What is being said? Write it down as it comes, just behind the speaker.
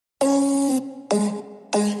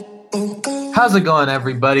How's it going,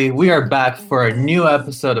 everybody? We are back for a new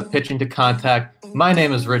episode of Pitching to Contact. My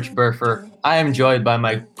name is Rich Burfer. I am joined by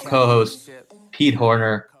my co-host, Pete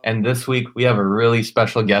Horner, and this week we have a really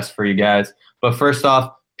special guest for you guys. But first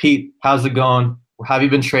off, Pete, how's it going? Have you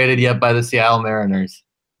been traded yet by the Seattle Mariners?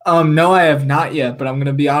 No, I have not yet, but I'm going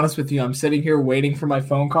to be honest with you. I'm sitting here waiting for my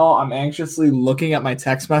phone call. I'm anxiously looking at my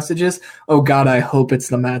text messages. Oh, God, I hope it's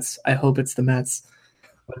the Mets. I hope it's the Mets.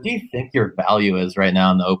 What do you think your value is right now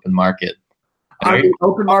in the open market?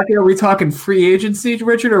 Open market, are we talking free agency,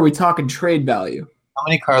 Richard, or are we talking trade value? How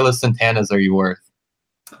many Carlos Santanas are you worth?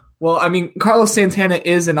 Well, I mean, Carlos Santana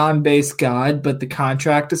is an on-base god, but the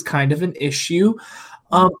contract is kind of an issue.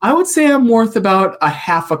 I would say I'm worth about a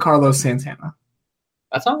half a Carlos Santana.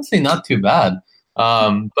 That's honestly not too bad.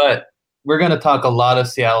 But we're going to talk a lot of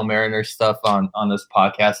Seattle Mariners stuff on this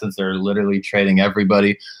podcast since they're literally trading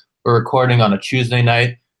everybody. We're recording on a Tuesday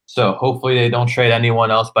night, so hopefully they don't trade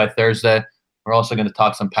anyone else by Thursday. We're also going to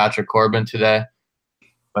talk some Patrick Corbin today.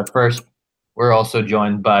 But first, we're also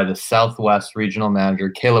joined by the Southwest Regional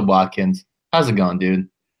Manager, Caleb Watkins. How's it going, dude?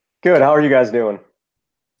 Good. How are you guys doing?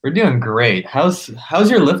 We're doing great. How's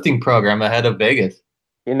your lifting program ahead of Vegas?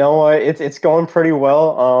 You know what? It's going pretty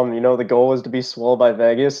well. The goal is to be swole by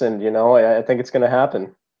Vegas, and I think it's going to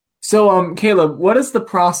happen. So, Caleb, what is the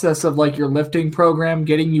process of like your lifting program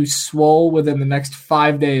getting you swole within the next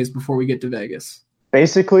 5 days before we get to Vegas?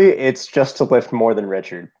 Basically, it's just to lift more than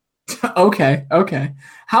Richard. Okay.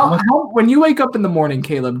 How when you wake up in the morning,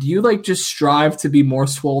 Caleb, do you like just strive to be more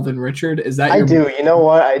swole than Richard? Is that I do. You know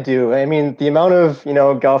what? I do. I mean, the amount of,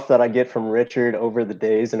 guff that I get from Richard over the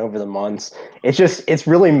days and over the months, it's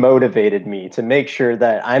really motivated me to make sure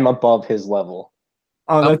that I'm above his level.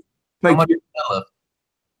 Oh, that's how much did you deadlift?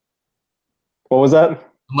 What was that? How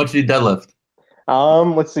much did you deadlift?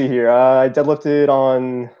 Let's see here. I deadlifted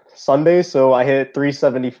on Sunday, so I hit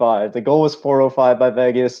 375. The goal was 405 by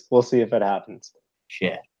Vegas. We'll see if it happens.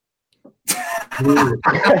 Shit. how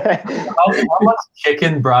much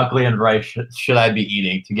chicken, broccoli, and rice should I be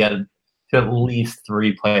eating to get to at least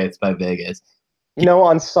 3 plates by Vegas?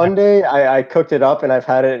 On Sunday, I cooked it up, and I've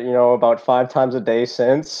had it, about 5 times a day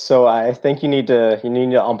since. So I think you need to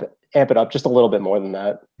amp it up just a little bit more than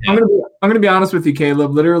that. I'm gonna be honest with you,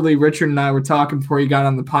 Caleb. Literally, Richard and I were talking before you got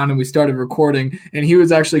on the pod and we started recording, and he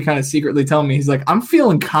was actually kind of secretly telling me, he's like, I'm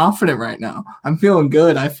feeling confident right now. I'm feeling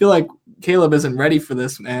good. I feel like Caleb isn't ready for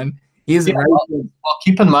this, man. He isn't ready. Well,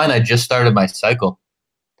 keep in mind, I just started my cycle.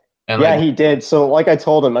 And he did. So, like I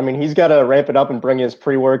told him, I mean, he's got to ramp it up and bring his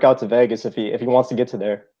pre-workout to Vegas if he wants to get to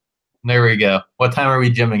there. There we go. What time are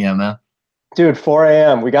we gymming at, man? Dude, 4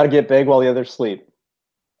 a.m. We got to get big while the others sleep.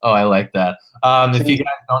 Oh, I like that. If you guys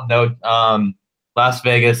don't know, Las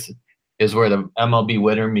Vegas is where the MLB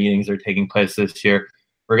winter meetings are taking place this year.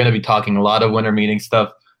 We're going to be talking a lot of winter meeting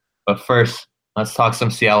stuff. But first, let's talk some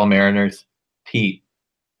Seattle Mariners. Pete,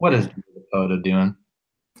 what is Dakota doing?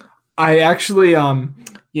 I actually, how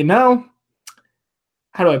do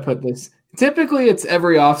I put this? Typically, it's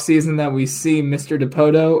every offseason that we see Mr.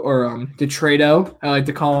 Dipoto or Detrado, I like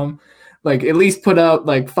to call him, like at least put out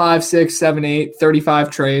like 5, 6, 7, 8,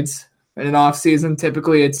 35 trades in an offseason.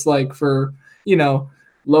 Typically, it's like for,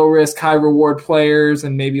 low risk, high reward players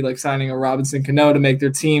and maybe like signing a Robinson Cano to make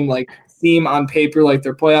their team like seem on paper like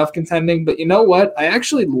they're playoff contending. But you know what? I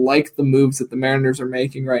actually like the moves that the Mariners are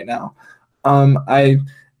making right now. I'm a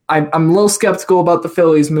little skeptical about the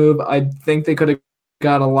Phillies move. I think they could have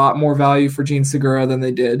got a lot more value for Gene Segura than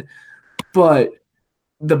they did. But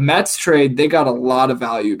the Mets trade, they got a lot of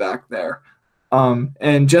value back there.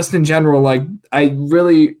 And just in general, like I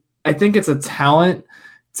think it's a talent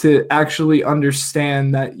to actually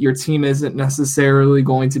understand that your team isn't necessarily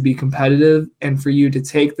going to be competitive, and for you to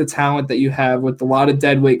take the talent that you have with a lot of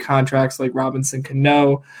deadweight contracts like Robinson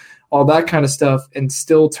Cano, all that kind of stuff, and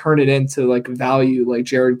still turn it into like value like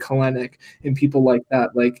Jared Kelenic and people like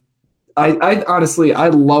that. Like I honestly, I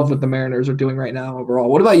love what the Mariners are doing right now overall.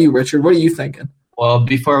 What about you, Richard? What are you thinking? Well,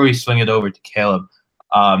 before we swing it over to Caleb,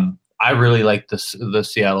 I really like the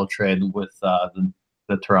Seattle trade with the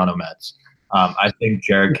Toronto Mets. I think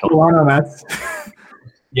Jared Kelenic. Toronto Mets.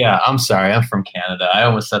 Yeah, I'm sorry. I'm from Canada. I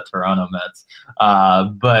almost said Toronto Mets.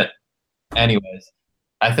 But anyways,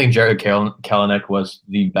 I think Jared Kelenic was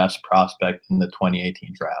the best prospect in the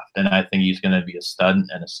 2018 draft, and I think he's going to be a stud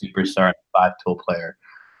and a superstar and a 5-tool player.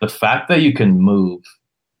 The fact that you can move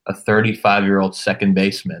a 35-year-old second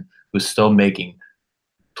baseman who's still making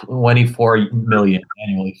 $24 million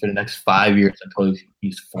annually for the next 5 years until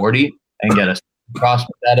he's 40 and get a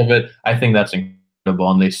prospect out of it, I think that's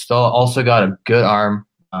incredible. And they still also got a good arm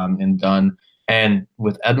in Dunn. And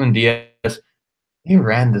with Edwin Diaz, they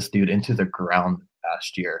ran this dude into the ground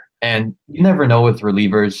last year. And you never know with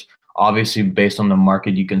relievers. Obviously, based on the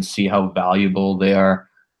market, you can see how valuable they are.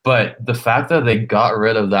 But the fact that they got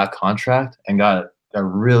rid of that contract and got a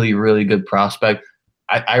really, really good prospect,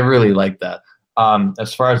 I really like that.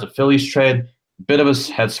 As far as the Phillies trade, bit of a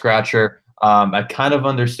head scratcher. I kind of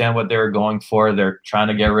understand what they were going for. They're trying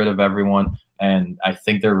to get rid of everyone, and I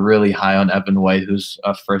think they're really high on Evan White, who's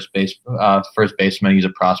a first baseman. He's a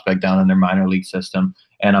prospect down in their minor league system,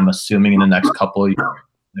 and I'm assuming in the next couple of years, going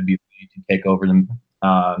to be ready to take over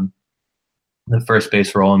the first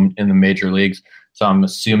base role in the major leagues. So I'm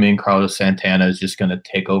assuming Carlos Santana is just going to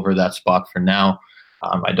take over that spot for now.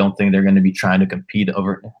 I don't think they're going to be trying to compete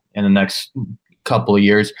over in the next couple of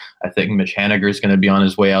years. I think Mitch Haniger is going to be on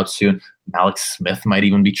his way out soon. Alex Smith might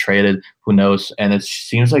even be traded. Who knows? And it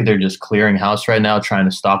seems like they're just clearing house right now, trying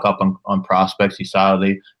to stock up on prospects. You saw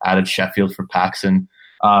they added Sheffield for Paxton.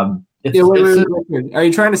 Are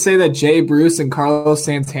you trying to say that Jay Bruce and Carlos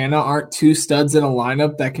Santana aren't two studs in a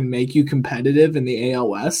lineup that can make you competitive in the AL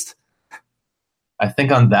West? I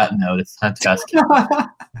think on that note, it's fantastic.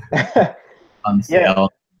 On sale.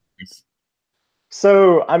 Yeah.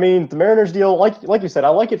 So, I mean, the Mariners deal, like you said, I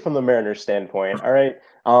like it from the Mariners standpoint, all right?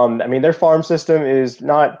 I mean, their farm system is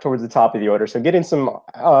not towards the top of the order, so getting some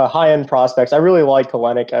high-end prospects. I really like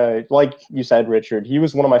Kelenic. Like you said, Richard, he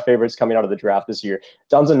was one of my favorites coming out of the draft this year.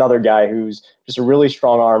 Dunn's another guy who's just a really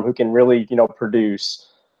strong arm who can really, produce.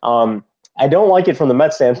 I don't like it from the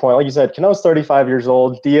Mets standpoint. Like you said, Cano's 35 years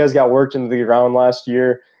old. Diaz got worked into the ground last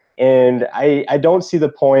year, and I don't see the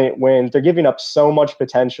point when they're giving up so much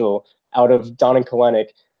potential out of Dunn and Kelenic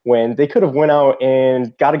when they could have went out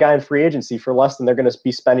and got a guy in free agency for less than they're going to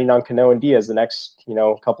be spending on Cano and Diaz the next,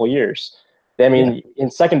 couple of years. I mean,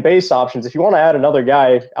 in second base options, if you want to add another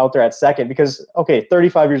guy out there at second, because,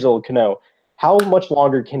 35 years old, Cano, how much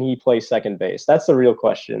longer can he play second base? That's the real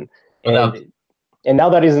question. And now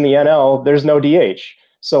that he's in the NL, there's no DH.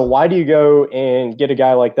 So why do you go and get a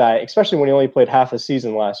guy like that, especially when he only played half a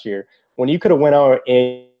season last year, when you could have went out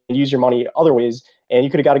and used your money other ways, and you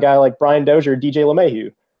could have got a guy like Brian Dozier or DJ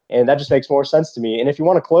LeMahieu? And that just makes more sense to me. And if you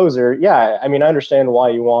want a closer, I mean, I understand why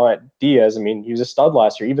you want Diaz. I mean, he was a stud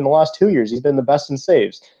last year. Even the last 2 years, he's been the best in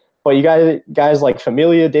saves. But you got guys like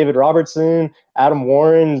Familia, David Robertson, Adam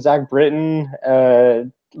Warren, Zach Britton,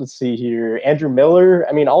 let's see here, Andrew Miller.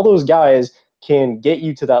 I mean, all those guys can get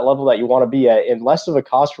you to that level that you want to be at and less of a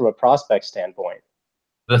cost from a prospect standpoint.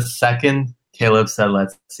 The second Caleb said,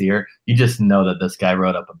 let's see her, you just know that this guy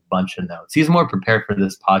wrote up a bunch of notes. He's more prepared for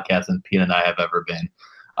this podcast than Pete and I have ever been.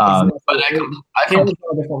 But I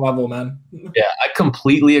different level, man. Yeah, I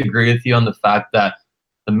completely agree with you on the fact that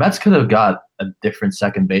the Mets could have got a different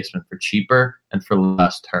second baseman for cheaper and for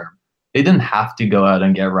less term. They didn't have to go out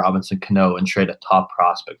and get Robinson Cano and trade a top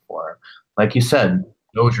prospect for him. Like you said,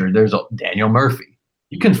 Dozier, there's Daniel Murphy.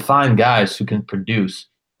 You can find guys who can produce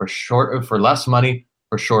for less money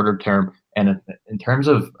for shorter term. And in terms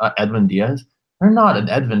of Edwin Diaz, they're not an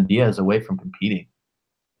Edwin Diaz away from competing.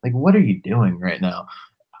 Like, what are you doing right now?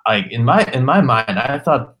 Like in my mind, I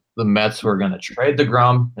thought the Mets were going to trade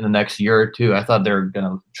DeGrom in the next year or two. I thought they were going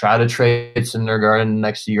to try to trade Syndergaard in the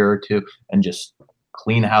next year or two and just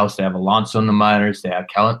clean house. They have Alonso in the minors. They have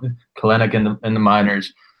Kelenic in the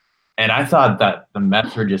minors. And I thought that the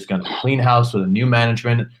Mets were just going to clean house with a new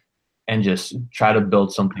management and just try to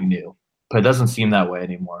build something new. But it doesn't seem that way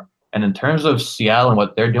anymore. And in terms of Seattle and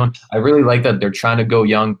what they're doing, I really like that they're trying to go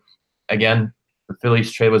young. Again, the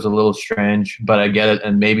Phillies trade was a little strange, but I get it.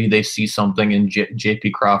 And maybe they see something in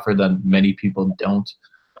J.P. Crawford that many people don't.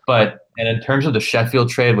 And in terms of the Sheffield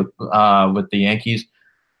trade with the Yankees,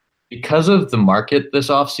 because of the market this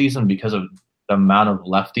offseason, because of the amount of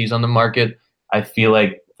lefties on the market, I feel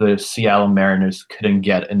like the Seattle Mariners couldn't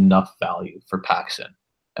get enough value for Paxton.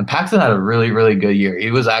 And Paxton had a really, really good year. He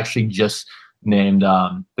was actually just named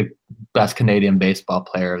the best Canadian baseball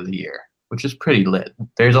player of the year, which is pretty lit.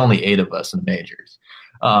 There's only 8 of us in majors.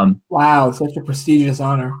 Wow, such a prestigious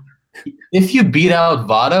honor. If you beat out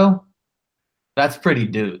Votto, that's pretty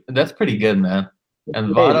good, man.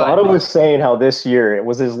 And Votto was saying how this year it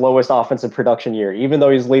was his lowest offensive production year, even though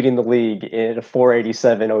he's leading the league in a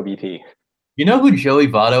 487 OBP. You know who Joey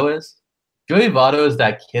Votto is? Joey Votto is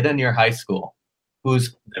that kid in your high school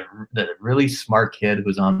who's the really smart kid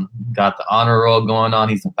who's got the honor roll going on.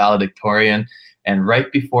 He's a valedictorian, and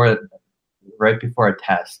right before a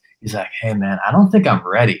test, he's like, "Hey man, I don't think I'm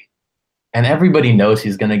ready." And everybody knows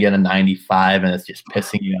he's gonna get a 95, and it's just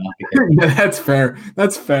pissing you off. Yeah, that's fair.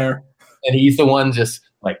 That's fair. And he's the one just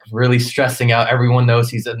like really stressing out. Everyone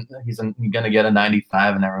knows he's gonna get a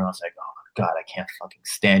 95, and everyone's like, "Oh God, I can't fucking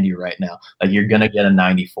stand you right now. Like you're gonna get a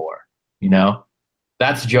 94," you know.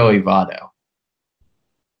 That's Joey Votto.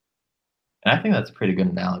 And I think that's a pretty good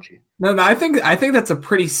analogy. No, I think that's a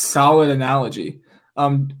pretty solid analogy.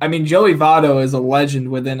 I mean, Joey Votto is a legend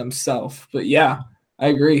within himself, but yeah, I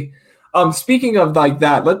agree. Speaking of like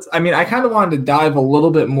that, I kind of wanted to dive a little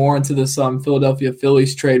bit more into this Philadelphia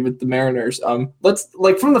Phillies trade with the Mariners. Let's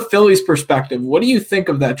like from the Phillies perspective, what do you think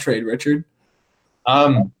of that trade, Richard?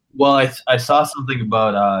 Well, I saw something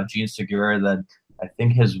about Gene Segura that I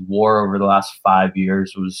think his WAR over the last 5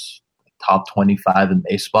 years was top 25 in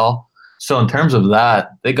baseball. So in terms of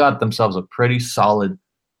that, they got themselves a pretty solid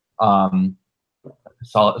player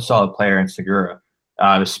in Segura,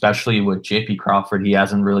 especially with J.P. Crawford. He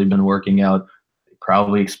hasn't really been working out. They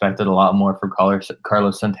probably expected a lot more for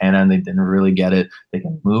Carlos Santana, and they didn't really get it. They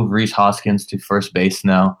can move Rhys Hoskins to first base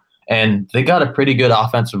now, and they got a pretty good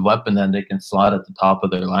offensive weapon that they can slot at the top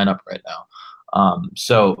of their lineup right now.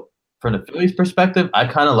 So from the Phillies' perspective, I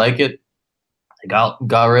kind of like it. They got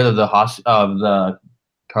rid of the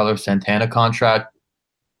Carlos Santana contract,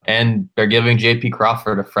 and they're giving J.P.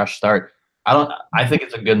 Crawford a fresh start. I think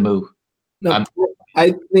it's a good move. No,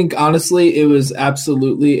 I think honestly it was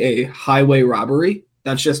absolutely a highway robbery.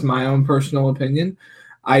 That's just my own personal opinion.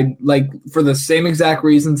 I like for the same exact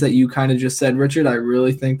reasons that you kind of just said, Richard. I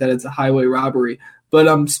really think that it's a highway robbery.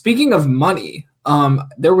 But speaking of money,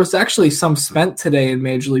 there was actually some spent today in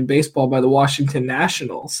Major League Baseball by the Washington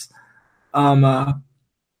Nationals.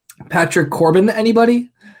 Patrick Corbin, anybody?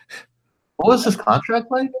 What was his contract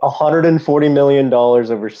like? $140 million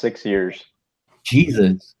over 6 years.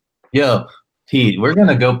 Jesus. Yo, Pete, we're going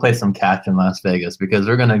to go play some catch in Las Vegas because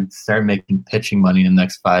we're going to start making pitching money in the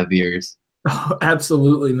next 5 years. Oh,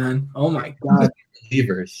 absolutely, man. Oh, my God.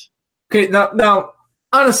 Believers. Okay, now,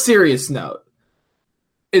 on a serious note,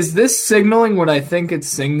 is this signaling what I think it's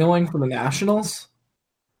signaling for the Nationals?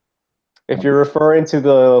 If you're referring to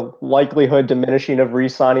the likelihood diminishing of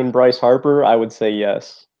re-signing Bryce Harper, I would say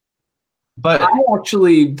yes. But I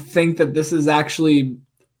actually think that this is actually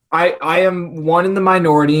I am one in the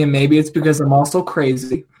minority, and maybe it's because I'm also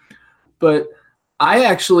crazy, but I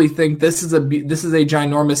actually think this is a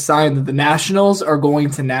ginormous sign that the Nationals are going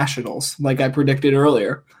to Nationals, like I predicted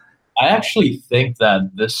earlier. I actually think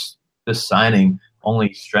that this signing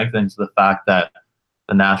only strengthens the fact that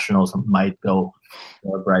the Nationals might go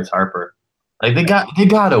for Bryce Harper. Like they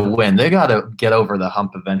got to win. They got to get over the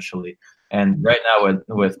hump eventually. And right now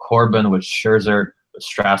with Corbin, with Scherzer, with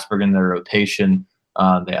Strasburg in their rotation,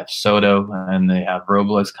 they have Soto and they have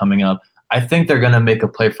Robles coming up. I think they're going to make a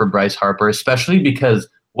play for Bryce Harper, especially because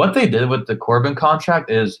what they did with the Corbin contract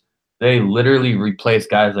is they literally replaced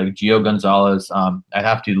guys like Gio Gonzalez. I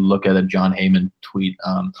have to look at a John Heyman tweet.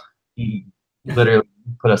 He literally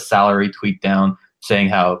put a salary tweet down saying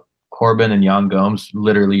how Corbin and Yan Gomes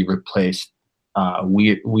literally replaced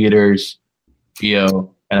Wieters,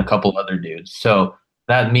 Gio, and a couple other dudes. So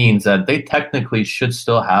that means that they technically should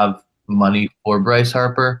still have money for Bryce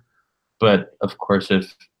Harper. But, of course,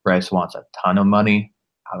 if Bryce wants a ton of money,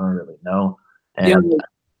 I don't really know. And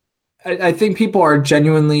I think people are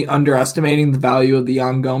genuinely underestimating the value of the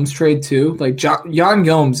Yan Gomes trade, too. Like, Yan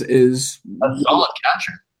Gomes is a solid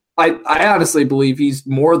catcher. I honestly believe he's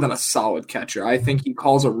more than a solid catcher. I think he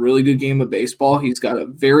calls a really good game of baseball. He's got a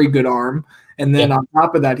very good arm. And then on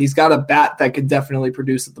top of that, he's got a bat that could definitely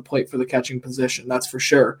produce at the plate for the catching position. That's for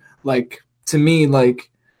sure. Like, to me,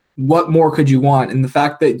 like, what more could you want? And the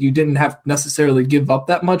fact that you didn't have to necessarily give up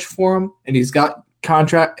that much for him, and he's got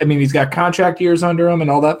contract years under him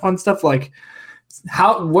and all that fun stuff. Like,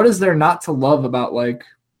 what is there not to love about, like,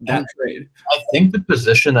 that trade? I think the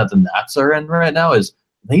position that the Nats are in right now is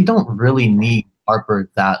they don't really need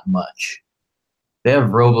Harper that much. They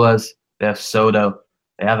have Robles, they have Soto,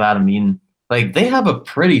 they have Adam Eaton. Like, they have a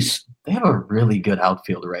really good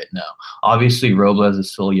outfield right now. Obviously, Robles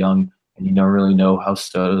is still young, and you don't really know how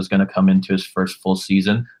Soto is going to come into his first full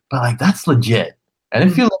season. But, like, that's legit. And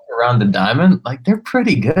if you look around the diamond, like, they're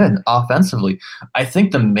pretty good offensively. I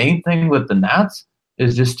think the main thing with the Nats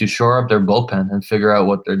is just to shore up their bullpen and figure out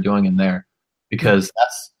what they're doing in there, because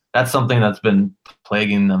that's something that's been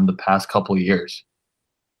plaguing them the past couple of years.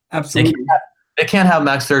 Absolutely. They can't have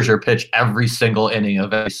Max Scherzer pitch every single inning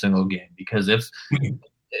of every single game, because if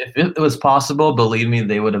it was possible, believe me,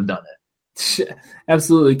 they would have done it.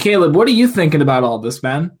 Absolutely. Caleb, what are you thinking about all this,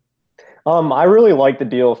 man? I really like the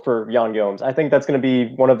deal for Yan Gomes. I think that's going to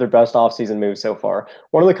be one of their best offseason moves so far.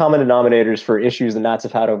 One of the common denominators for issues the Nats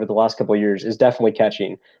have had over the last couple of years is definitely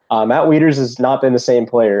catching. Matt Wieters has not been the same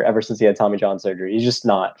player ever since he had Tommy John surgery. He's just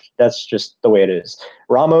not. That's just the way it is.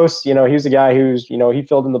 Ramos, he was a guy who's, he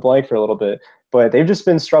filled in the blank for a little bit, but they've just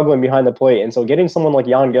been struggling behind the plate. And so getting someone like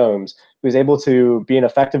Yan Gomes, who's able to be an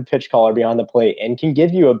effective pitch caller behind the plate and can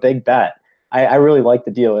give you a big bat. I really like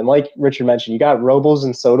the deal. And like Richard mentioned, you got Robles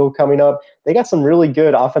and Soto coming up. They got some really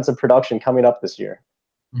good offensive production coming up this year.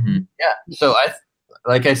 Mm-hmm. Yeah. So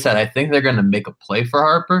like I said, I think they're going to make a play for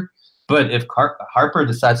Harper. But if Harper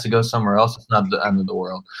decides to go somewhere else, it's not the end of the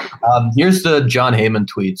world. Here's the John Heyman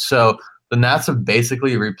tweet. So the Nats have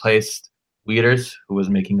basically replaced Wieters, who was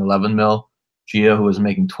making $11 million, Gio, who was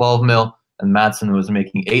making $12 million, and Matson, who was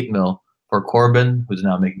making $8 million, for Corbin, who's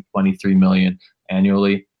now making $23 million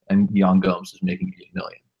annually, and Yan Gomes is making $8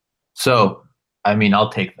 million. So, I mean,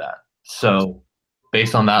 I'll take that. So,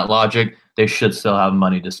 based on that logic, they should still have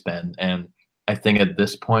money to spend. And I think at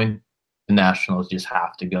this point, the Nationals just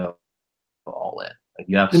have to go all in. Like,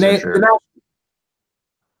 you have to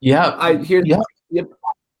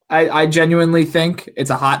I genuinely think it's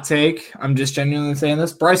a hot take. I'm just genuinely saying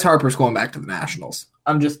this. Bryce Harper's going back to the Nationals.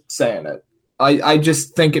 I'm just saying it. I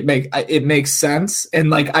just think it makes sense,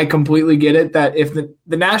 and like I completely get it that if the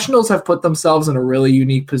Nationals have put themselves in a really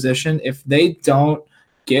unique position, if they don't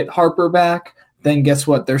get Harper back, then guess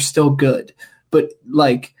what? They're still good. But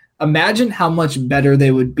like, imagine how much better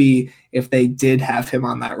they would be if they did have him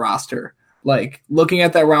on that roster. Like, looking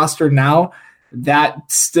at that roster now,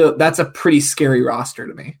 that's a pretty scary roster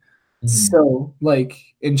to me. Mm-hmm. So, like,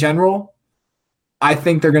 in general, I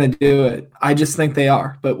think they're going to do it. I just think they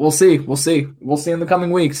are, but we'll see. We'll see in the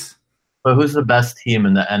coming weeks. But who's the best team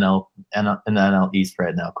in the NL East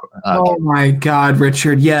right now? Oh my God,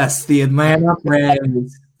 Richard! Yes, the Atlanta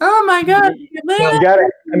Braves. Oh my God,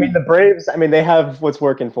 the Braves. I mean, they have what's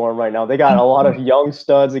working for them right now. They got a lot of young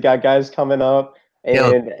studs. They got guys coming up.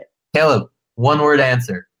 And Caleb, one-word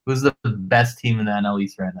answer: who's the best team in the NL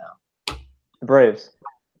East right now? The Braves.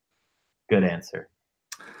 Good answer.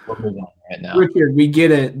 We'll move on right now. Richard, we get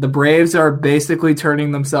it. The Braves are basically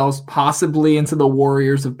turning themselves possibly into the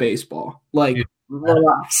Warriors of baseball. Like,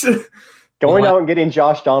 relax. Going out and getting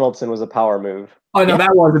Josh Donaldson was a power move. Oh no,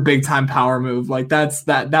 that was a big time power move. Like that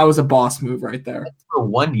was a boss move right there. For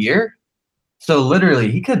 1 year? So literally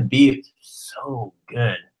he could be so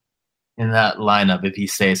good in that lineup if he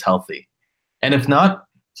stays healthy. And if not,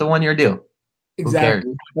 it's a 1 year deal.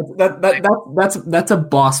 Exactly. That's a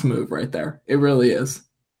boss move right there. It really is.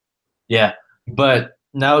 Yeah, but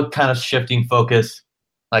now kind of shifting focus,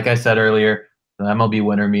 like I said earlier, the MLB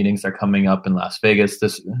winter meetings are coming up in Las Vegas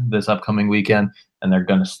this upcoming weekend, and they're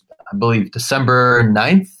going to, I believe, December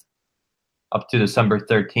 9th up to December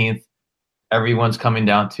 13th. Everyone's coming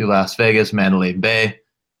down to Las Vegas, Mandalay Bay.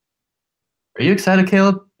 Are you excited,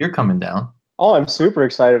 Caleb? You're coming down. Oh, I'm super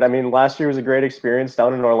excited. I mean, last year was a great experience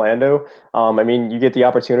down in Orlando. I mean, you get the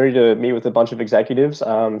opportunity to meet with a bunch of executives,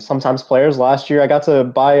 sometimes players. Last year, I got to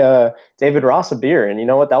buy David Ross a beer, and you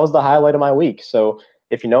know what? That was the highlight of my week. So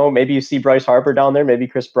if maybe you see Bryce Harper down there, maybe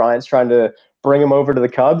Chris Bryant's trying to bring him over to the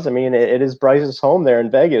Cubs. I mean, it is Bryce's home there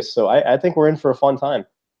in Vegas, so I think we're in for a fun time.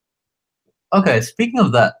 Okay, speaking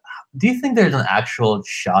of that, do you think there's an actual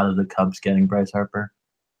shot of the Cubs getting Bryce Harper?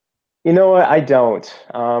 You know what? I don't.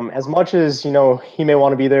 As much as, he may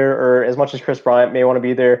want to be there, or as much as Chris Bryant may want to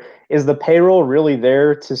be there, is the payroll really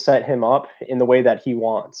there to set him up in the way that he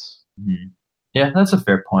wants? Mm-hmm. Yeah, that's a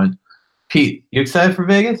fair point. Pete, you excited for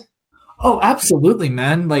Vegas? Oh, absolutely,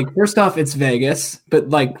 man. Like, first off, it's Vegas, but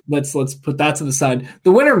like, let's put that to the side.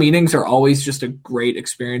 The winter meetings are always just a great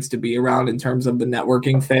experience to be around in terms of the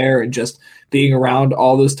networking fair and just being around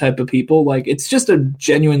all those type of people. Like, it's just a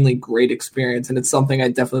genuinely great experience, and it's something I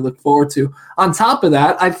definitely look forward to. On top of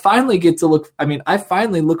that, I finally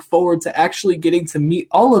look forward to actually getting to meet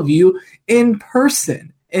all of you in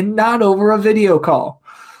person and not over a video call.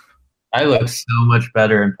 I look so much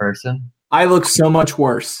better in person. I look so much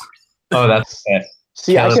worse. Oh, that's fair.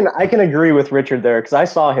 See, I can agree with Richard there because I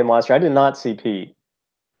saw him last year. I did not see Pete.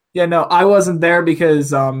 Yeah, no, I wasn't there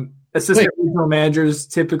because assistant regional managers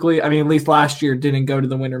typically, at least last year, didn't go to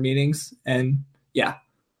the winter meetings. And yeah.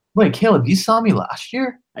 Wait, Caleb, you saw me last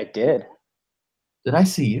year? I did. Did I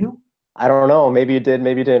see you? I don't know. Maybe you did,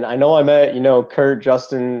 maybe you didn't. I know I met, Kurt,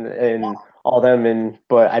 Justin, and all them,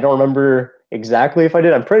 but I don't remember exactly if I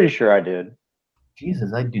did. I'm pretty sure I did.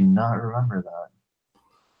 Jesus, I do not remember that.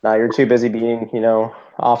 No, you're too busy being,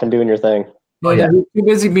 off and doing your thing. Oh, yeah. He's too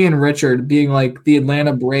busy being Richard, being like the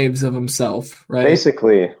Atlanta Braves of himself, right?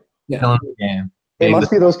 Basically. Yeah. It must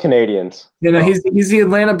be those Canadians. He's the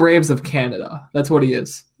Atlanta Braves of Canada. That's what he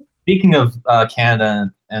is. Speaking of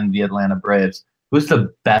Canada and the Atlanta Braves, who's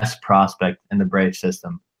the best prospect in the Brave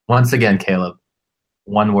system? Once again, Caleb,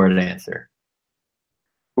 one-word answer.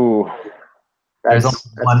 Ooh. That's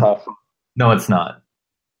tough. No, it's not.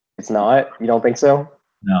 It's not? You don't think so?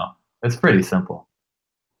 No, it's pretty simple.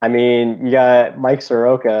 I mean, you got Mike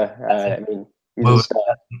Soroka. I mean, he's a stud.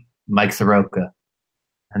 Mike Soroka,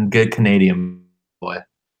 and good Canadian boy.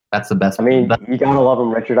 That's the best. I mean, you gotta love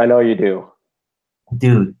him, Richard. I know you do.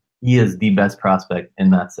 Dude, he is the best prospect in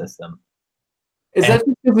that system. Is that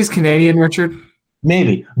because he's Canadian, Richard?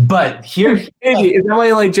 Maybe, but here, maybe is that why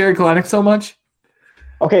you like Jared Kalenic so much?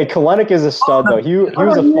 Okay, Kalenic is a stud though. He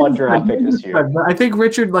was a fun draft pick this year. I think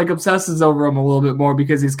Richard obsesses over him a little bit more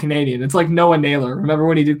because he's Canadian. It's like Noah Naylor. Remember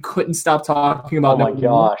when he couldn't stop talking about? Oh my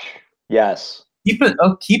gosh, yes.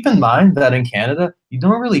 Keep in mind that in Canada, you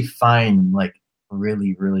don't really find like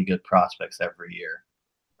really, really good prospects every year,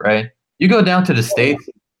 right? You go down to the States.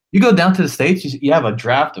 You have a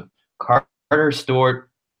draft of Carter Stewart,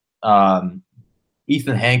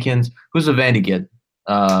 Ethan Hankins, who's a Vandy kid,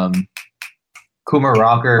 Kumar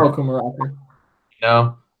Rocker. Oh, Kumar Rocker. You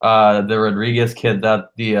know, the Rodriguez kid that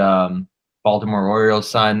the Baltimore Orioles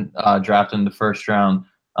signed, drafted in the first round.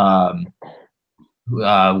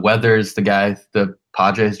 Weathers, the guy the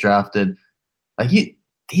Padres drafted.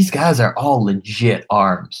 These guys are all legit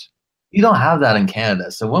arms. You don't have that in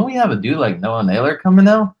Canada. So when we have a dude like Noah Naylor coming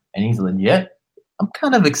out and he's legit, I'm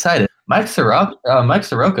kind of excited. Mike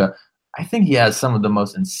Soroka, I think he has some of the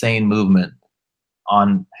most insane movement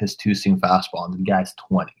on his two-seam fastball, and the guy's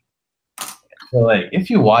 20. So, if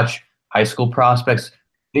you watch high school prospects,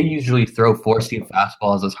 they usually throw four-seam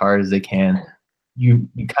fastballs as hard as they can. You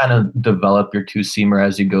kind of develop your two-seamer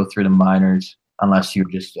as you go through the minors, unless you're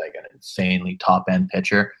just like an insanely top-end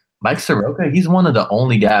pitcher. Mike Soroka, he's one of the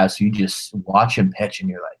only guys who you just watch him pitch and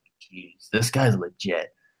you're like, geez, this guy's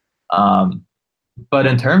legit. But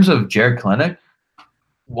in terms of Jared Kalenic,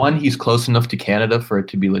 one, he's close enough to Canada for it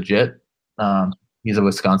to be legit. He's a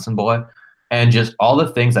Wisconsin boy. And just all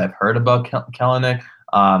the things I've heard about Kalenic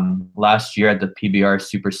last year at the PBR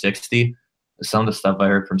Super 60, some of the stuff I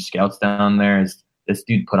heard from scouts down there is this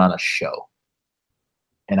dude put on a show.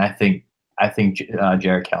 And I think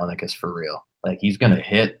Jared Kalenic is for real. Like, he's going to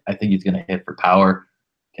hit. I think he's going to hit for power.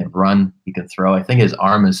 He can run. He can throw. I think his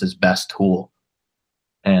arm is his best tool.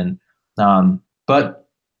 And but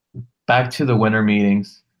back to the winter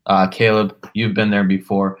meetings. Caleb, you've been there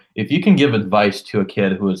before. If you can give advice to a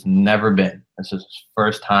kid who has never been, this is his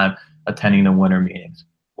first time attending the winter meetings,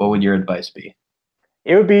 what would your advice be?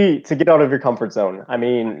 It would be to get out of your comfort zone. I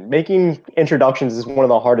mean, making introductions is one of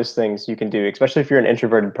the hardest things you can do, especially if you're an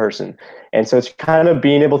introverted person. And so it's kind of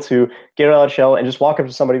being able to get out of that shell and just walk up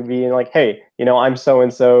to somebody being like, hey, I'm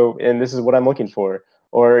so-and-so, and this is what I'm looking for.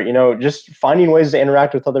 Or, just finding ways to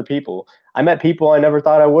interact with other people. I met people I never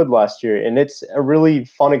thought I would last year, and it's a really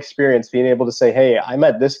fun experience being able to say, hey, I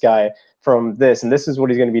met this guy from this, and this is what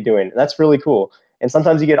he's going to be doing. And that's really cool. And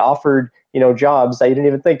sometimes you get offered, jobs that you didn't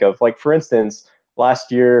even think of. Like, for instance,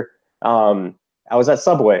 last year, I was at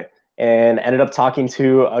Subway and ended up talking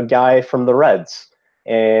to a guy from the Reds.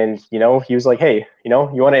 And, he was like, hey, you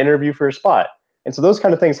want to interview for a spot? And so those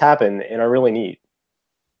kind of things happen and are really neat.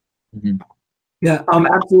 Mm-hmm. Yeah,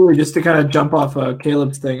 absolutely. Just to kind of jump off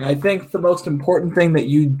Caleb's thing, I think the most important thing that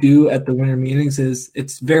you do at the winter meetings is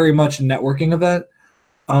it's very much a networking event.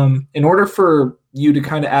 In order for you to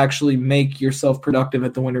kind of actually make yourself productive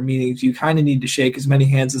at the winter meetings, you kind of need to shake as many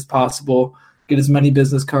hands as possible, get as many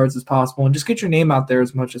business cards as possible, and just get your name out there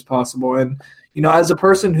as much as possible. And, as a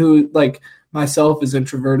person who, like myself, is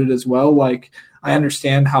introverted as well, like, I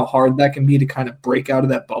understand how hard that can be to kind of break out of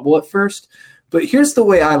that bubble at first. But here's the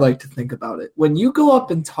way I like to think about it. When you go up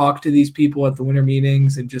and talk to these people at the winter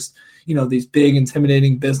meetings and just, these big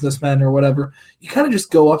intimidating businessmen or whatever, you kind of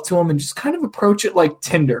just go up to them and just kind of approach it like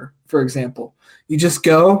Tinder, for example. You just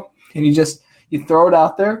go and you throw it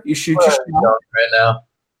out there. You shoot your shot. Right now.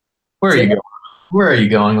 Where are you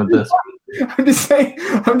going with this?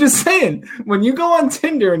 I'm just saying, when you go on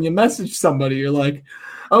Tinder and you message somebody, you're like,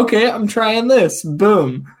 okay, I'm trying this.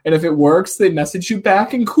 Boom. And if it works, they message you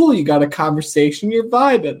back and cool, you got a conversation, you're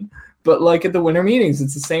vibing. But like at the winter meetings,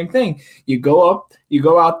 it's the same thing. You go up, you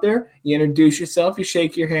go out there, you introduce yourself, you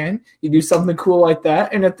shake your hand, you do something cool like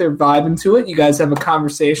that. And if they're vibing to it, you guys have a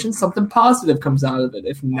conversation, something positive comes out of it.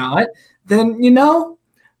 If not, then,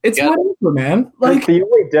 it's whatever, man. Like, the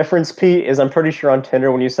only difference, Pete, is I'm pretty sure on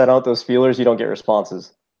Tinder, when you set out those feelers, you don't get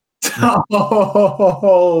responses.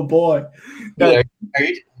 Oh boy!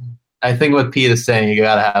 I think what Pete is saying, you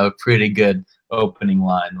gotta have a pretty good opening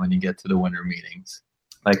line when you get to the winter meetings.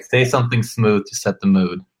 Like, say something smooth to set the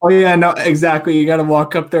mood. Oh yeah, no, exactly. You gotta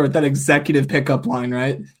walk up there with that executive pickup line,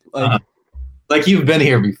 right? Like you've been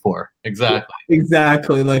here before.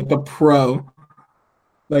 Exactly, like a pro.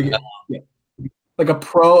 Like a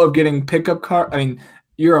pro of getting pickup card. I mean,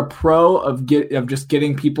 you're a pro of just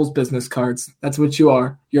getting people's business cards. That's what you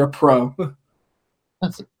are. You're a pro.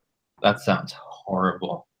 That sounds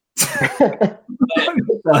horrible. It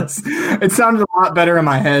does. It sounded a lot better in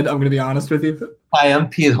my head. I'm going to be honest with you. Hi, I'm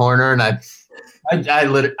Pete Horner, and I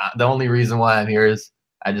literally, the only reason why I'm here is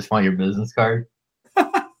I just want your business card.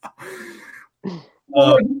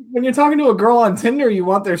 Well, when you're talking to a girl on Tinder, you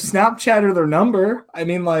want their Snapchat or their number. I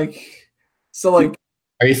mean, like, so like.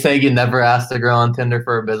 Are you saying you never asked a girl on Tinder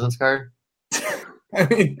for a business card? I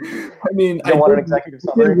mean, you don't want an executive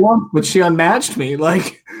summary, but she unmatched me.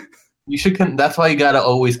 Like, you should. That's why you got to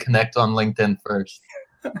always connect on LinkedIn first.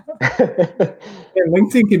 Yeah,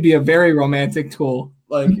 LinkedIn could be a very romantic tool.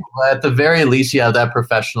 Like, at the very least, you have that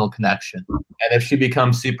professional connection, and if she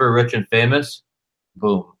becomes super rich and famous,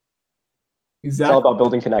 boom. Exactly. It's all about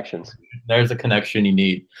building connections. There's a connection you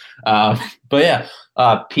need. But yeah,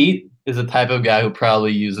 Pete is the type of guy who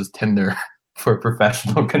probably uses Tinder for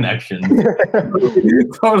professional connections.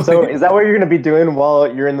 Totally. So is that what you're going to be doing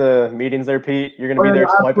while you're in the meetings there, Pete? You're going to be there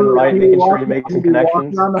swiping right, making sure you make some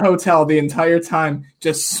connections? Around the hotel the entire time,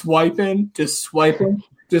 just swiping, just waiting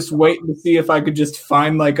to see if I could just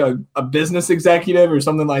find like a business executive or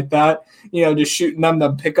something like that. You know, just shooting them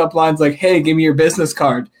the pickup lines like, hey, give me your business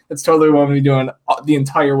card. That's totally what I'm going to be doing the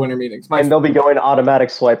entire winter meetings. And they'll be going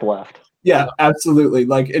automatic swipe left. Yeah, absolutely.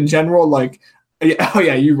 Like in general, like, oh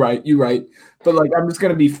yeah, you're right. But like, I'm just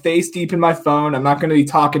going to be face deep in my phone. I'm not going to be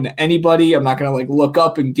talking to anybody. I'm not going to like look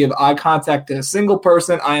up and give eye contact to a single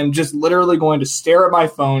person. I am just literally going to stare at my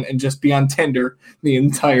phone and just be on Tinder the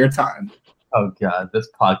entire time. Oh God, this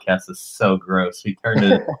podcast is so gross. We turned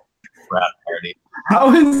it into a rap party.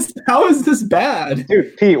 How is this bad?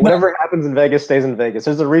 Dude, Pete, whatever happens in Vegas stays in Vegas.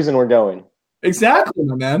 There's a reason we're going. Exactly,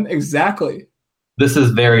 my man. Exactly. This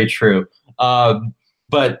is very true.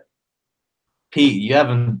 But Pete, you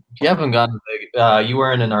haven't gone to Vegas. You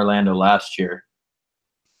weren't in Orlando last year.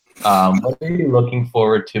 What are you looking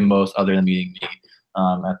forward to most other than meeting me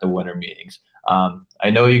at the winter meetings? I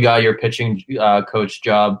know you got your pitching coach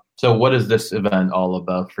job. So what is this event all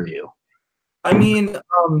about for you? I mean,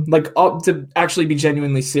 to actually be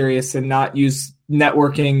genuinely serious and not use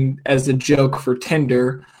networking as a joke for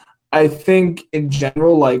Tinder, I think in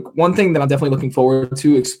general, like one thing that I'm definitely looking forward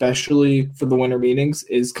to, especially for the winter meetings,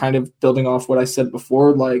 is kind of building off what I said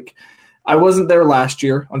before. Like I wasn't there last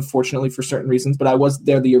year, unfortunately, for certain reasons, but I was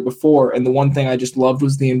there the year before. And the one thing I just loved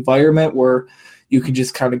was the environment where you could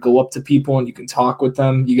just kind of go up to people and you can talk with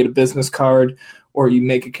them. You get a business card or you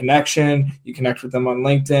make a connection, you connect with them on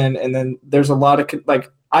LinkedIn. And then there's a lot of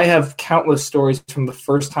I have countless stories from the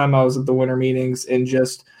first time I was at the winter meetings and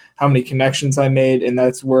just how many connections I made. And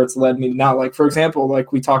that's where it's led me now. Like, for example,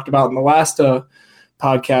 like we talked about in the last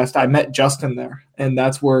podcast, I met Justin there. And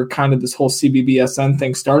that's where kind of this whole CBBSN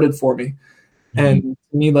thing started for me. And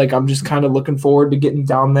to me, like, I'm just kind of looking forward to getting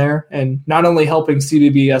down there and not only helping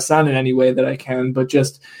CBBSN in any way that I can, but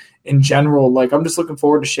just in general, like, I'm just looking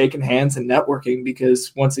forward to shaking hands and networking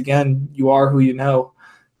because, once again, you are who you know.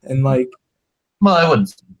 And, like, well, I wouldn't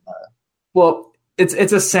say that. Well, it's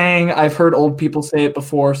a saying. I've heard old people say it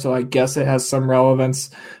before, so I guess it has some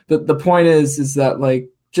relevance. But the point is that, like,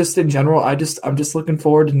 just in general, I'm just looking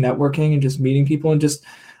forward to networking and just meeting people. And just,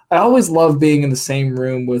 I always love being in the same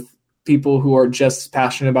room with people who are just as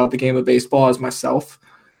passionate about the game of baseball as myself.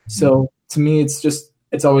 So to me,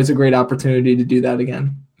 it's always a great opportunity to do that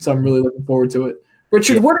again. So I'm really looking forward to it.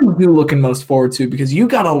 Richard, what are you looking most forward to? Because you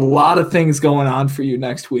got a lot of things going on for you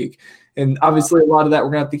next week. And obviously a lot of that, we're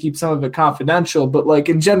going to have to keep some of it confidential. But like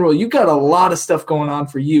in general, you got a lot of stuff going on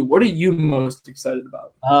for you. What are you most excited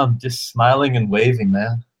about? Just smiling and waving,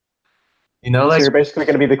 man. You know, like, so you're basically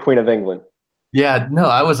going to be the Queen of England. Yeah, no,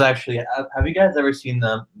 I was actually. Have you guys ever seen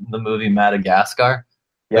the movie Madagascar?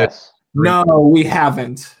 Yes. No, we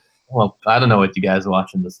haven't. Well, I don't know what you guys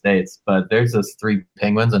watch in the States, but there's those 3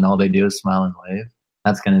 penguins, and all they do is smile and wave.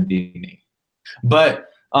 That's going to be me. But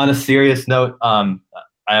on a serious note, I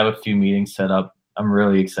have a few meetings set up. I'm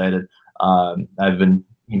really excited. I've been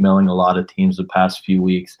emailing a lot of teams the past few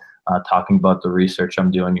weeks, talking about the research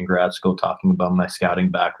I'm doing in grad school, talking about my scouting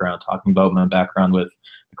background, talking about my background with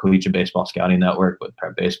the Collegiate Baseball Scouting Network, with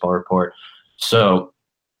Prep Baseball Report. So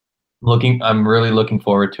I'm really looking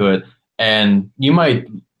forward to it. And you might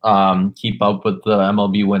keep up with the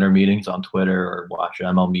MLB winter meetings on Twitter or watch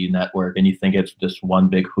MLB Network, and you think it's just one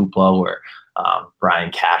big hoopla where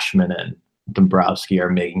Brian Cashman and Dombrowski are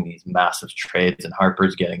making these massive trades and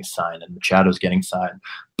Harper's getting signed and Machado's getting signed.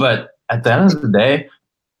 But at the end of the day,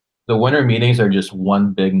 the winter meetings are just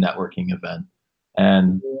one big networking event.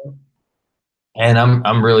 And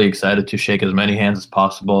I'm really excited to shake as many hands as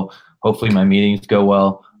possible. Hopefully my meetings go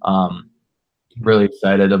well. Really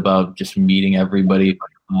excited about just meeting everybody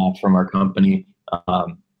from our company.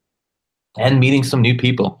 and meeting some new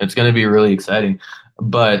people. It's going to be really exciting.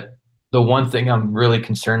 But the one thing I'm really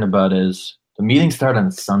concerned about is the meetings start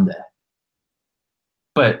on Sunday.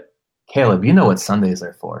 But Caleb, you know what Sundays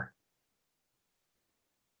are for.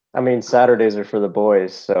 I mean, Saturdays are for the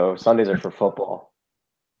boys, so Sundays are for football.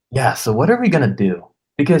 Yeah, so what are we going to do?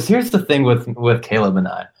 Because here's the thing with Caleb and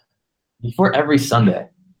I. Before every Sunday,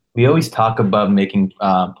 we always talk about making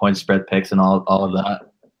point spread picks and all of that.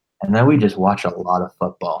 And then we just watch a lot of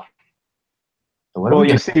football. So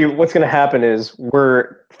you see, what's going to happen is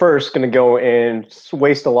we're first going to go and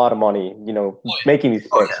waste a lot of money, making these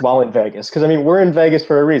picks while in Vegas. Because, I mean, we're in Vegas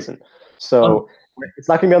for a reason. So it's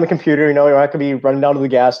not going to be on the computer. You're not going to be running down to the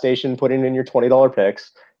gas station, putting in your $20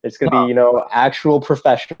 picks. It's going to be, actual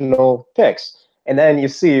professional picks. And then you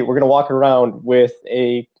see, we're going to walk around with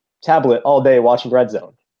a tablet all day watching Red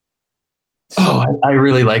Zone. Oh, I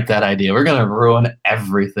really like that idea. We're going to ruin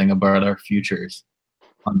everything about our futures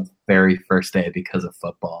on the very first day because of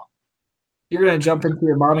football. You're going to jump into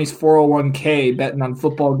your mommy's 401k betting on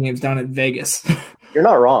football games down in Vegas. You're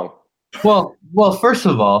not wrong. Well, first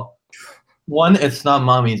of all, one, it's not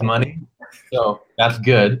mommy's money, so that's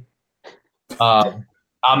good.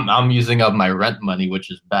 I'm using up my rent money,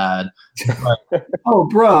 which is bad. Oh,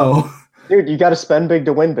 bro. Dude, you got to spend big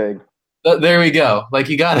to win big. There we go. Like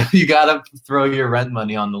you gotta throw your rent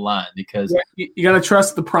money on the line because you gotta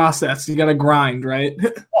trust the process. You gotta grind, right? Yeah,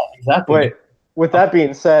 exactly. Wait, with that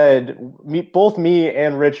being said, both me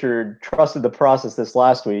and Richard trusted the process this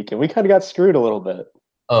last week, and we kind of got screwed a little bit.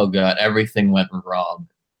 Oh god, everything went wrong.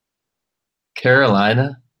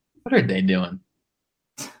 Carolina, what are they doing?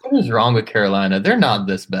 What is wrong with Carolina? They're not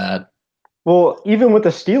this bad. Well, even with the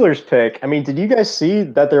Steelers pick, I mean, did you guys see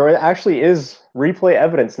that there actually is replay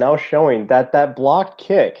evidence now showing that blocked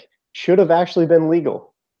kick should have actually been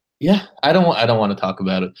legal? Yeah, I don't want to talk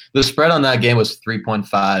about it. The spread on that game was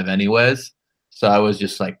 3.5 anyways, so I was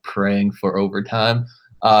just like praying for overtime.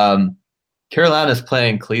 Carolina's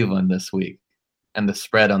playing Cleveland this week, and the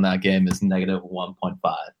spread on that game is negative 1.5.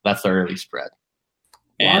 That's the early spread.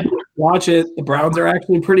 And watch it. The Browns are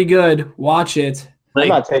actually pretty good. Watch it. I'm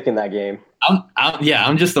not taking that game.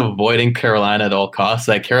 I'm just avoiding Carolina at all costs.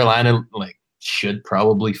 Like Carolina, should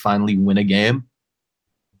probably finally win a game,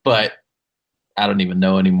 but I don't even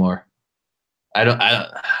know anymore. I don't.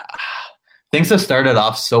 Things have started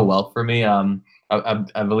off so well for me.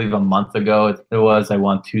 I believe a month ago it was. I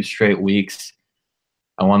won 2 straight weeks.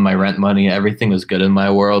 I won my rent money. Everything was good in my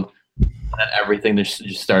world, and everything just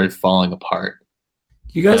started falling apart.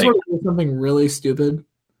 You guys want to do something really stupid?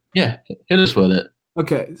 Yeah, hit us with it.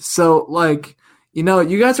 Okay, so you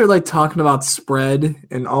guys are talking about spread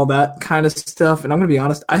and all that kind of stuff, and I'm gonna be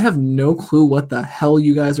honest, I have no clue what the hell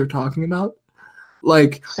you guys are talking about.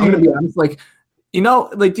 I'm gonna be honest, do you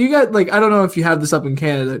guys I don't know if you have this up in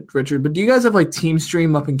Canada, Richard, but do you guys have Team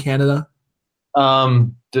Stream up in Canada?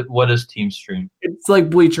 What is Team Stream? It's like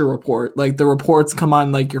Bleacher Report. The reports come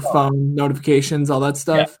on your phone notifications, all that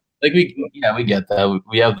stuff. Yeah. We get that.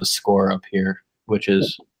 We have the score up here, which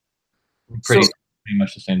is pretty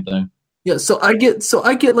much the same thing. Yeah, so I get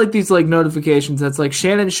these notifications that's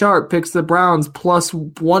Shannon Sharp picks the Browns plus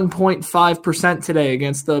 1.5% today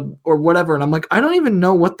against or whatever, and I'm I don't even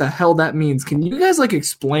know what the hell that means. Can you guys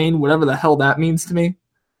explain whatever the hell that means to me?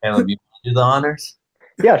 Caleb, you want to do the honors?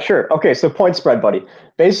 Yeah, sure. Okay, so point spread, buddy.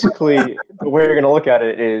 Basically, the way you're going to look at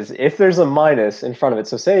it is if there's a minus in front of it,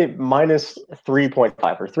 so say minus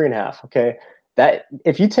 3.5 or 3.5, okay? That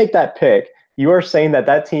if you take that pick, you are saying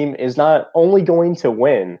that team is not only going to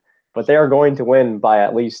win, but they are going to win by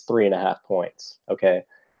at least 3.5 points, okay?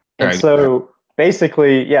 And so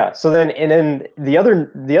basically, yeah. So then the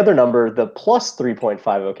other number, the plus 3.5,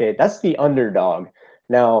 okay, that's the underdog.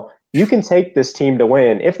 Now, you can take this team to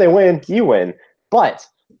win. If they win, you win. But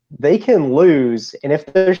they can lose, and if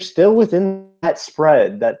they're still within that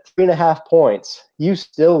spread, that 3.5 points, you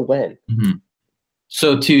still win. Mm-hmm.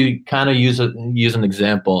 So to kind of use an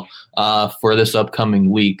example, for this upcoming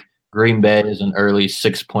week, Green Bay is an early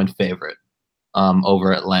 6-point favorite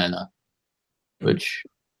over Atlanta, which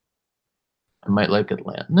I might like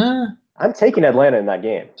Atlanta. I'm taking Atlanta in that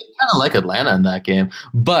game. I kind of like Atlanta in that game.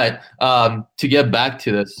 But to get back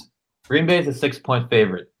to this, Green Bay is a 6-point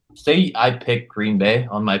favorite. Say I pick Green Bay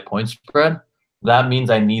on my point spread, that means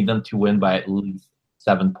I need them to win by at least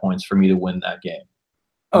 7 points for me to win that game.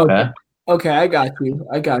 Okay, I got you.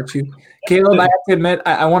 Caleb, I have to admit,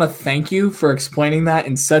 I want to thank you for explaining that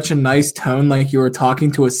in such a nice tone, like you were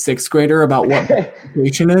talking to a 6th grader about what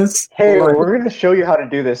education is. Hey, we're going to show you how to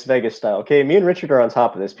do this Vegas style, okay? Me and Richard are on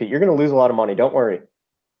top of this, Pete. You're going to lose a lot of money. Don't worry.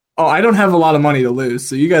 Oh, I don't have a lot of money to lose,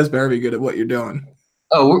 so you guys better be good at what you're doing.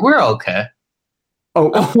 Oh, we're okay.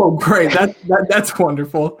 Oh, great! That's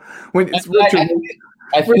wonderful. When it's Richard,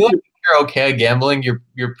 I feel like if you're okay at gambling,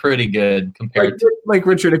 you're pretty good compared to like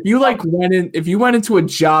Richard. If you went into a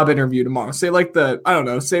job interview tomorrow, say like the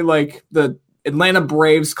Atlanta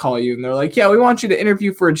Braves call you and they're like, yeah, we want you to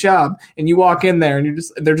interview for a job, and you walk in there and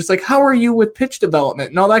they're just like, how are you with pitch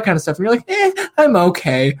development and all that kind of stuff, and you're like, I'm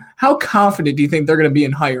okay. How confident do you think they're going to be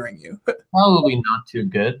in hiring you? probably not too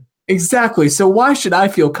good. Exactly. So why should I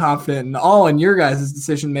feel confident in your guys'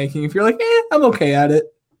 decision making if you're like, I'm okay at it?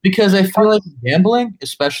 Because I feel like gambling,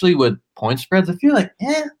 especially with point spreads, I feel like,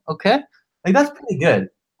 okay. Like, that's pretty good.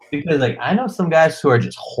 Because, like, I know some guys who are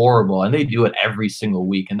just horrible, and they do it every single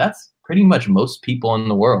week, and that's pretty much most people in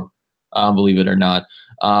the world, believe it or not.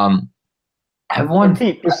 I've won.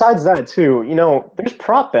 Pete, besides that, too, there's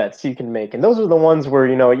prop bets you can make, and those are the ones where,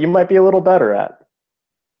 you might be a little better at.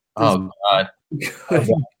 Oh, God.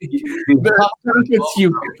 The profits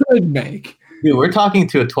you could make. Dude, we're talking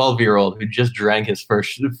to a 12-year-old who just drank his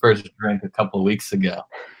first drink a couple of weeks ago.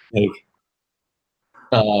 Like,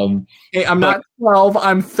 hey, I'm not 12.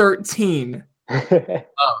 I'm 13. The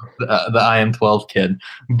I am 12 kid.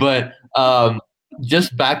 But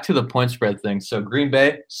just back to the point spread thing. So Green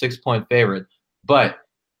Bay, 6-point favorite. But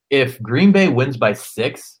if Green Bay wins by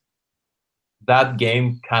 6, that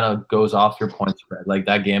game kind of goes off your point spread. Like,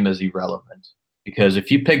 that game is irrelevant. Because if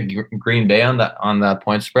you pick Green Bay on that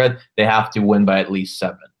point spread, they have to win by at least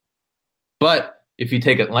 7. But if you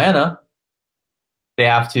take Atlanta, they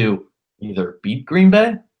have to either beat Green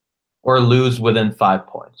Bay or lose within 5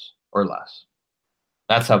 points or less.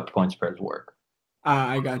 That's how point spreads work.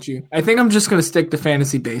 I got you. I think I'm just going to stick to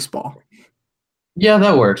fantasy baseball. Yeah,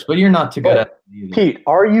 that works, but you're not too good at it either. Pete,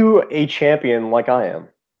 are you a champion like I am?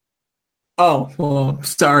 Oh, well,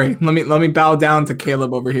 sorry. Let me bow down to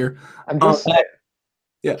Caleb over here. I'm just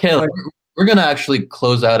yeah, Caleb, we're gonna actually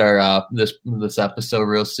close out our this episode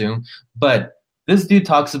real soon. But this dude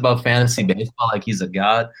talks about fantasy baseball like he's a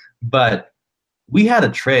god. But we had a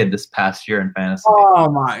trade this past year in fantasy baseball.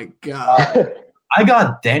 Oh my god! I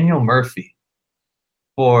got Daniel Murphy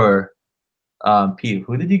for Pete.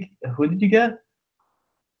 Who did you get?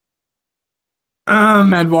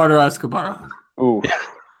 Eduardo Escobar. Ooh.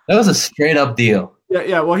 That was a straight up deal.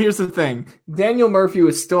 Yeah. Well, here's the thing. Daniel Murphy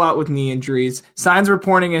was still out with knee injuries. Signs were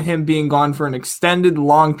pointing at him being gone for an extended,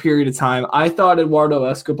 long period of time. I thought Eduardo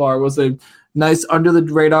Escobar was a nice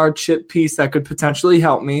under-the-radar chip piece that could potentially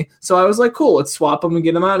help me. So I was like, cool, let's swap him and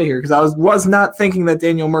get him out of here, because I was not thinking that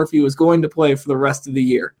Daniel Murphy was going to play for the rest of the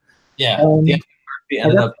year. Yeah, Daniel Murphy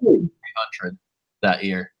ended up 300 that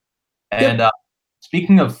year. And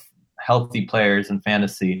speaking of healthy players in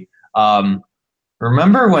fantasy,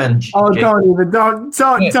 remember when? Don't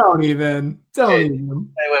even.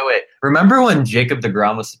 Wait. Remember when Jacob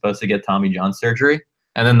deGrom was supposed to get Tommy John surgery,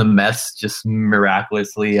 and then the Mets just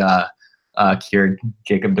miraculously cured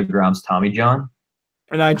Jacob deGrom's Tommy John?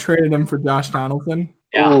 And I traded him for Josh Donaldson.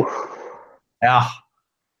 Yeah. Ooh. Yeah.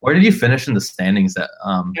 Where did you finish in the standings?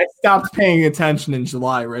 I stopped paying attention in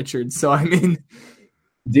July, Richard. So I mean,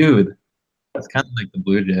 dude, it's kind of like the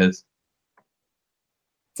Blue Jays.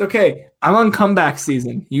 It's okay. I'm on comeback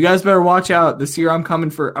season. You guys better watch out. This year I'm coming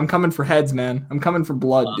for heads, man. I'm coming for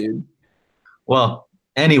blood, dude. Well,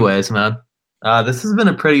 anyways, man. This has been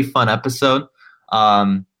a pretty fun episode.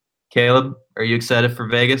 Caleb, are you excited for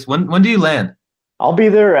Vegas? When do you land? I'll be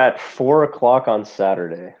there at 4:00 on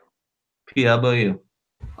Saturday. P, how about you?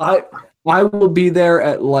 I will be there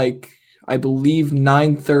at I believe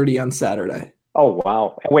 9:30 on Saturday. Oh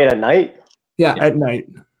wow! Wait, at night? Yeah, at night.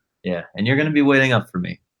 Yeah, and you're gonna be waiting up for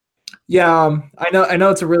me. Yeah, I know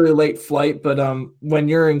it's a really late flight, but when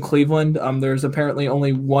you're in Cleveland, there's apparently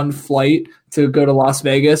only one flight to go to Las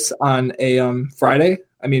Vegas on a Friday.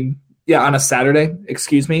 On a Saturday,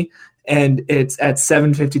 excuse me, and it's at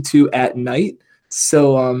 7:52 at night.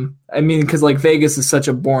 So because Vegas is such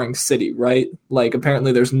a boring city, right?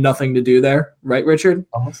 Apparently there's nothing to do there, right, Richard?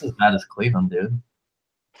 Almost as bad as Cleveland, dude.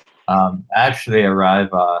 I actually arrive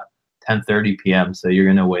 10:30 p.m. So you're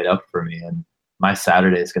gonna wait up for me, and my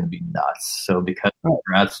Saturday is gonna be nuts. So because I'm a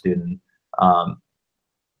grad student, I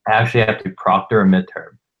actually have to proctor a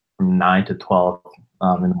midterm from 9 to 12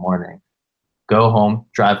 in the morning. Go home,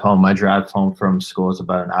 drive home. My drive home from school is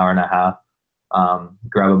about an hour and a half.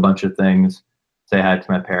 Grab a bunch of things, say hi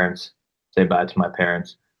to my parents, say bye to my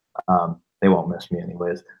parents. They won't miss me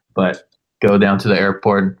anyways. But go down to the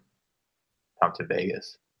airport, come to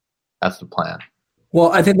Vegas. That's the plan.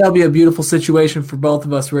 Well, I think that'll be a beautiful situation for both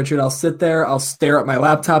of us, Richard. I'll sit there, I'll stare at my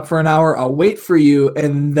laptop for an hour, I'll wait for you,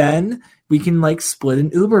 and then we can split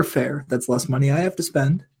an Uber fare. That's less money I have to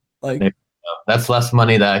spend. That's less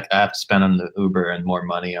money that I have to spend on the Uber and more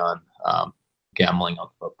money on gambling on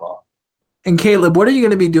football. And Caleb, what are you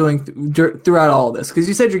going to be doing throughout all this? Because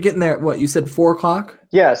you said you're getting there at what? You said 4 o'clock?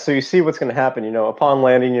 Yeah, so you see what's going to happen. Upon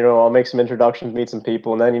landing, I'll make some introductions, meet some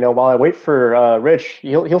people, and then, while I wait for Rich,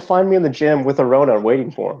 he'll find me in the gym with a Rona waiting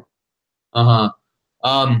for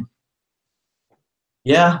him.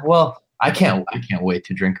 Yeah, well, I can't wait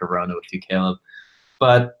to drink a Rona with you, Caleb.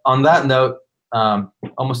 But on that note,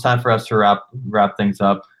 almost time for us to wrap things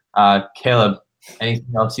up. Caleb,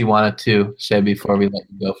 anything else you wanted to say before we let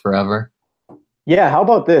you go forever? Yeah, how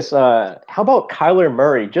about this? How about Kyler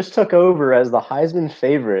Murray just took over as the Heisman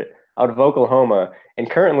favorite out of Oklahoma, and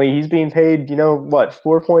currently he's being paid,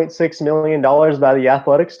 $4.6 million by the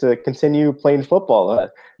Athletics to continue playing football.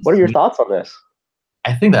 What are your thoughts on this?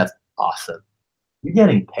 I think that's awesome. You're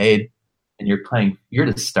getting paid, and you're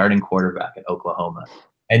the starting quarterback at Oklahoma,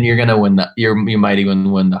 and you're gonna win you might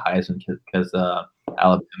even win the Heisman because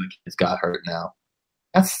Alabama kids got hurt now.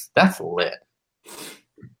 That's lit.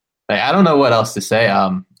 I don't know what else to say.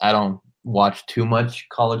 I don't watch too much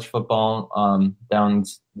college football,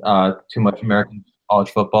 too much American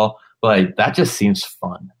college football, but that just seems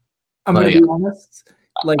fun. I'm gonna be honest.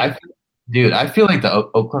 I feel like the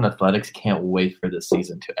Oakland Athletics can't wait for this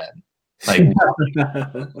season to end. This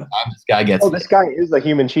guy gets. Oh, this guy is the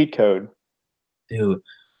human cheat code, dude.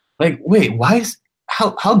 Wait, why is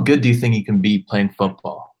how good do you think he can be playing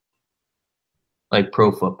football?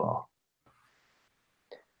 Pro football.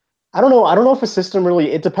 I don't know if a system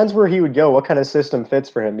really, it depends where he would go, what kind of system fits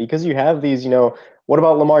for him, because you have these, what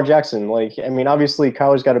about Lamar Jackson? Obviously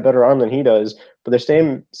Kyler's got a better arm than he does, but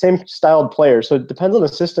they're same styled players. So it depends on the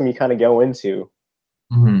system you kind of go into.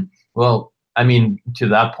 Mm-hmm. Well, to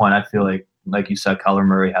that point, I feel like you said, Kyler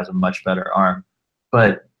Murray has a much better arm,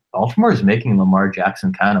 but Baltimore is making Lamar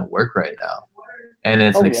Jackson kind of work right now. And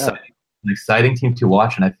it's an exciting team to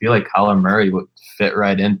watch. And I feel like Kyler Murray would fit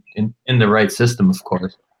right in the right system, of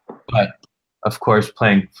course. But, of course,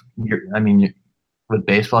 with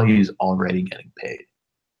baseball, he's already getting paid.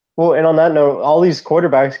 Well, and on that note, all these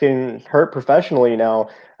quarterbacks getting hurt professionally now.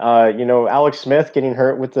 Alex Smith getting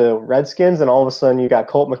hurt with the Redskins, and all of a sudden you got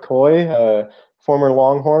Colt McCoy, former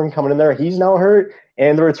Longhorn, coming in there. He's now hurt.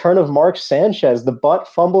 And the return of Mark Sanchez, the butt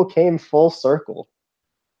fumble came full circle.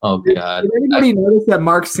 Oh, God. Did anybody notice that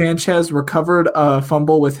Mark Sanchez recovered a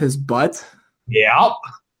fumble with his butt? Yeah.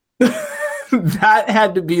 That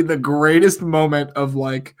had to be the greatest moment of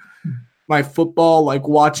my football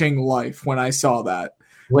watching life when I saw that.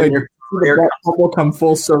 When the fumble come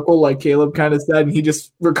full circle, like Caleb kind of said, and he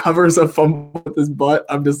just recovers a fumble with his butt.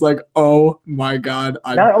 I'm just like, oh my God!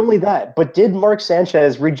 Not only that, but did Mark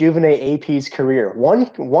Sanchez rejuvenate AP's career? One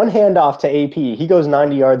handoff to AP, he goes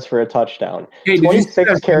 90 yards for a touchdown. Hey,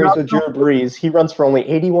 26 carries with Drew Brees, he runs for only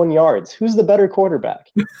 81 yards. Who's the better quarterback?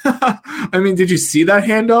 Did you see that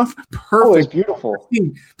handoff? Perfect. Oh, it was beautiful.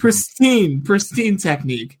 Pristine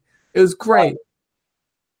technique. It was great.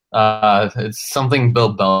 It's something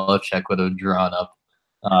Bill Belichick would have drawn up.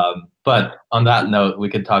 But on that note, we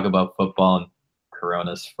could talk about football and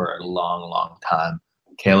Coronas for a long, long time.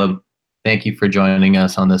 Caleb, thank you for joining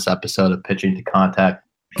us on this episode of Pitching to Contact.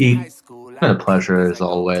 Pete, it's been a pleasure as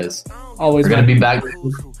always. Always. We're going to be back.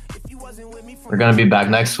 We're going to be back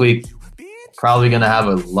next week. Probably going to have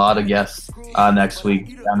a lot of guests next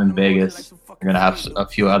week down in Vegas. We're going to have a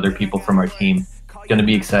few other people from our team. It's going to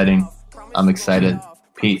be exciting. I'm excited.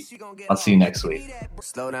 Pete, I'll see you next week.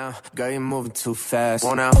 Slow down, girl, you're moving too fast.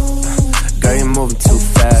 Girl, you're moving too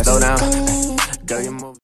fast. Slow down, girl, you're moving.